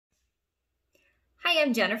Hi,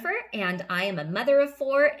 I'm Jennifer, and I am a mother of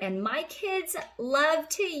 4, and my kids love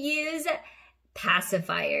to use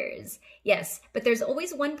pacifiers. Yes, but there's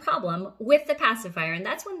always one problem with the pacifier, and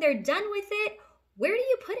that's when they're done with it, where do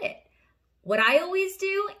you put it? What I always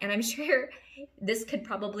do, and I'm sure this could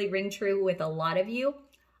probably ring true with a lot of you,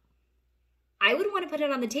 I would want to put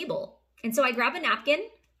it on the table. And so I grab a napkin,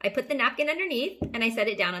 I put the napkin underneath, and I set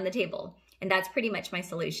it down on the table. And that's pretty much my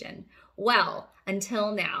solution. Well,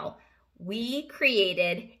 until now, we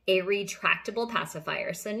created a retractable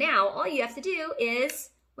pacifier. So now all you have to do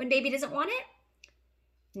is, when baby doesn't want it,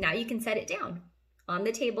 now you can set it down on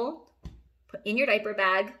the table, put in your diaper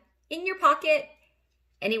bag, in your pocket,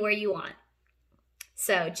 anywhere you want.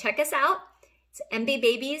 So check us out. It's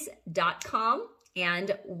embébabies.com,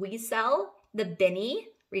 and we sell the Binnie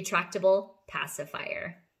Retractable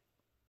Pacifier.